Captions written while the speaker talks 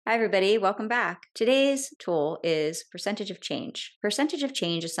Hi, everybody. Welcome back. Today's tool is percentage of change. Percentage of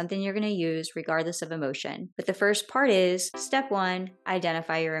change is something you're going to use regardless of emotion. But the first part is step one,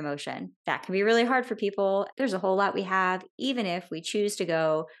 identify your emotion. That can be really hard for people. There's a whole lot we have, even if we choose to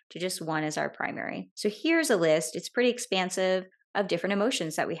go to just one as our primary. So here's a list. It's pretty expansive of different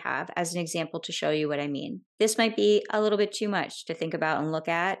emotions that we have as an example to show you what I mean. This might be a little bit too much to think about and look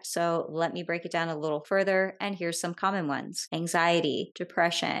at, so let me break it down a little further, and here's some common ones: anxiety,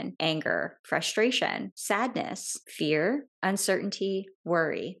 depression, anger, frustration, sadness, fear, uncertainty,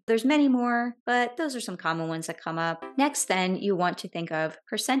 worry. There's many more, but those are some common ones that come up. Next, then, you want to think of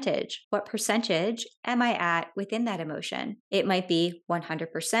percentage. What percentage am I at within that emotion? It might be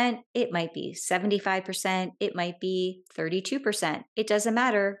 100%, it might be 75%, it might be 32%. It doesn't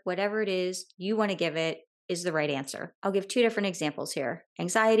matter. Whatever it is you want to give it is the right answer. I'll give two different examples here: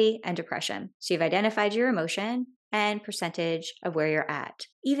 anxiety and depression. So you've identified your emotion and percentage of where you're at.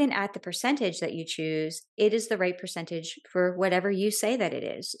 Even at the percentage that you choose, it is the right percentage for whatever you say that it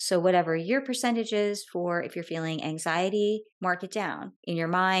is. So whatever your percentage is for if you're feeling anxiety, mark it down in your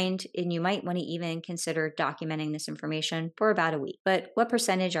mind, and you might want to even consider documenting this information for about a week. But what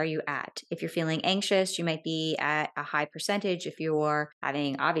percentage are you at? If you're feeling anxious, you might be at a high percentage if you're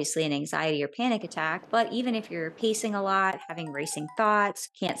having obviously an anxiety or panic attack. But even if you're pacing a lot, having racing thoughts,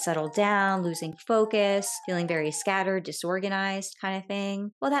 can't settle down, losing focus, feeling very scattered, disorganized kind of thing,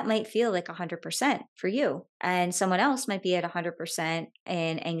 well, that might feel like 100% for you. And someone else might be at 100%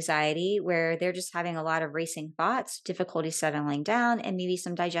 in anxiety where they're just having a lot of racing thoughts, difficulty settling down, and maybe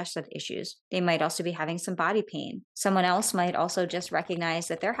some digestive issues. They might also be having some body pain. Someone else might also just recognize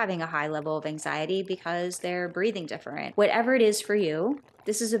that they're having a high level of anxiety because they're breathing different. Whatever it is for you,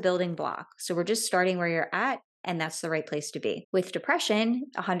 this is a building block. So we're just starting where you're at, and that's the right place to be. With depression,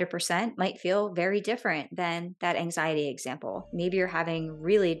 100% might feel very different than that anxiety example. Maybe you're having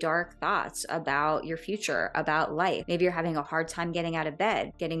really dark thoughts about your future, about life. Maybe you're having a hard time getting out of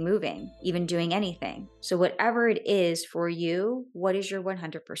bed, getting moving, even doing anything. So whatever it is for you, what is your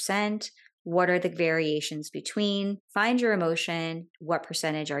 100%? What are the variations between? Find your emotion. What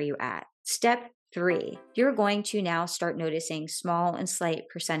percentage are you at? Step 3, you're going to now start noticing small and slight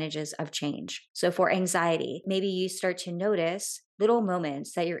percentages of change. So for anxiety, maybe you start to notice little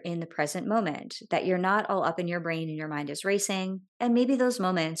moments that you're in the present moment, that you're not all up in your brain and your mind is racing. And maybe those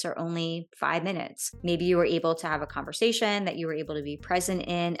moments are only 5 minutes. Maybe you were able to have a conversation that you were able to be present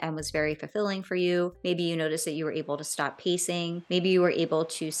in and was very fulfilling for you. Maybe you noticed that you were able to stop pacing. Maybe you were able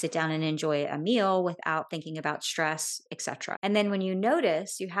to sit down and enjoy a meal without thinking about stress, etc. And then when you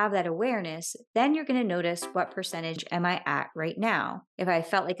notice, you have that awareness, then you're going to notice what percentage am I at right now. If I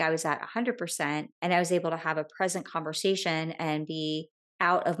felt like I was at 100% and I was able to have a present conversation and be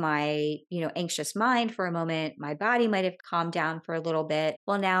out of my, anxious mind for a moment, my body might have calmed down for a little bit.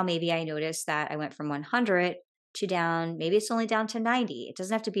 Well, now maybe I noticed that I went from 100 to down, maybe it's only down to 90. It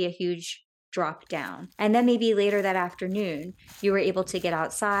doesn't have to be a huge drop down. And then maybe later that afternoon, you were able to get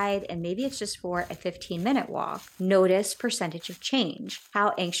outside and maybe it's just for a 15-minute walk. Notice percentage of change.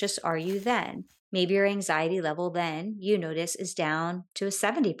 How anxious are you then? Maybe your anxiety level then you notice is down to a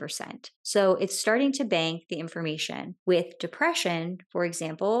 70%. So it's starting to bank the information. With depression, for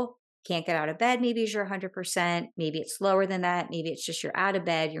example, can't get out of bed, maybe it's your 100%, maybe it's lower than that, maybe it's just you're out of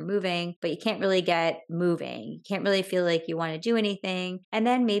bed, you're moving, but you can't really get moving. You can't really feel like you want to do anything. And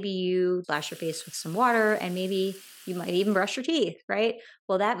then maybe you splash your face with some water and maybe you might even brush your teeth, right?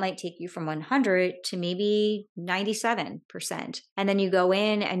 Well, that might take you from 100 to maybe 97%. And then you go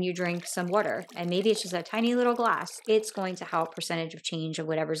in and you drink some water and maybe it's just a tiny little glass. It's going to help percentage of change of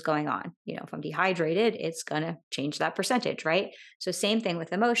whatever's going on. If I'm dehydrated, it's going to change that percentage, right? So same thing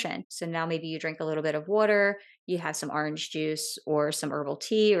with emotion. So now maybe you drink a little bit of water, you have some orange juice or some herbal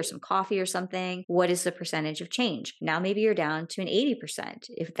tea or some coffee or something. What is the percentage of change? Now maybe you're down to an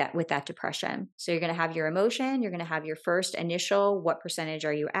 80% with that depression. So you're going to have your emotion, you're going to have your first initial, what percentage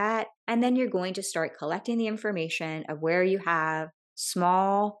are you at? And then you're going to start collecting the information of where you have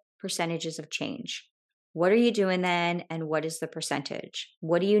small percentages of change. What are you doing then? And what is the percentage?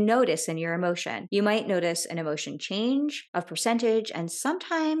 What do you notice in your emotion? You might notice an emotion change of percentage, and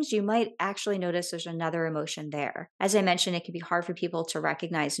sometimes you might actually notice there's another emotion there. As I mentioned, it can be hard for people to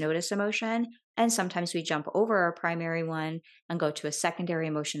notice emotion. And sometimes we jump over our primary one and go to a secondary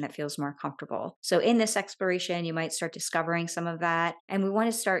emotion that feels more comfortable. So in this exploration, you might start discovering some of that. And we want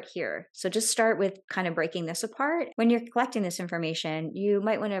to start here. So just start with kind of breaking this apart. When you're collecting this information, you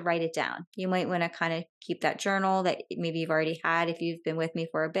might want to write it down. You might want to kind of keep that journal that maybe you've already had if you've been with me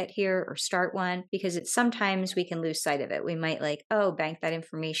for a bit here, or start one, because sometimes we can lose sight of it. We might bank that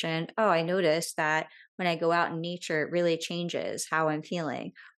information. Oh, I noticed that when I go out in nature, it really changes how I'm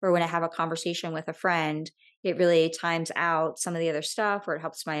feeling. Or when I have a conversation with a friend, it really times out some of the other stuff, or it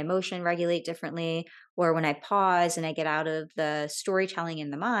helps my emotion regulate differently. Or when I pause and I get out of the storytelling in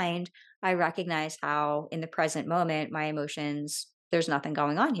the mind, I recognize how in the present moment, my emotions, there's nothing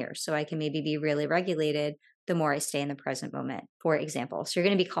going on here. So I can maybe be really regulated the more I stay in the present moment, for example. So you're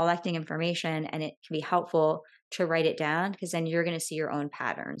going to be collecting information, and it can be helpful to write it down because then you're going to see your own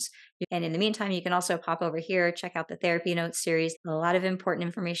patterns. And in the meantime, you can also pop over here, check out the therapy notes series. A lot of important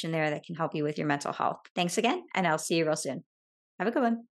information there that can help you with your mental health. Thanks again, and I'll see you real soon. Have a good one.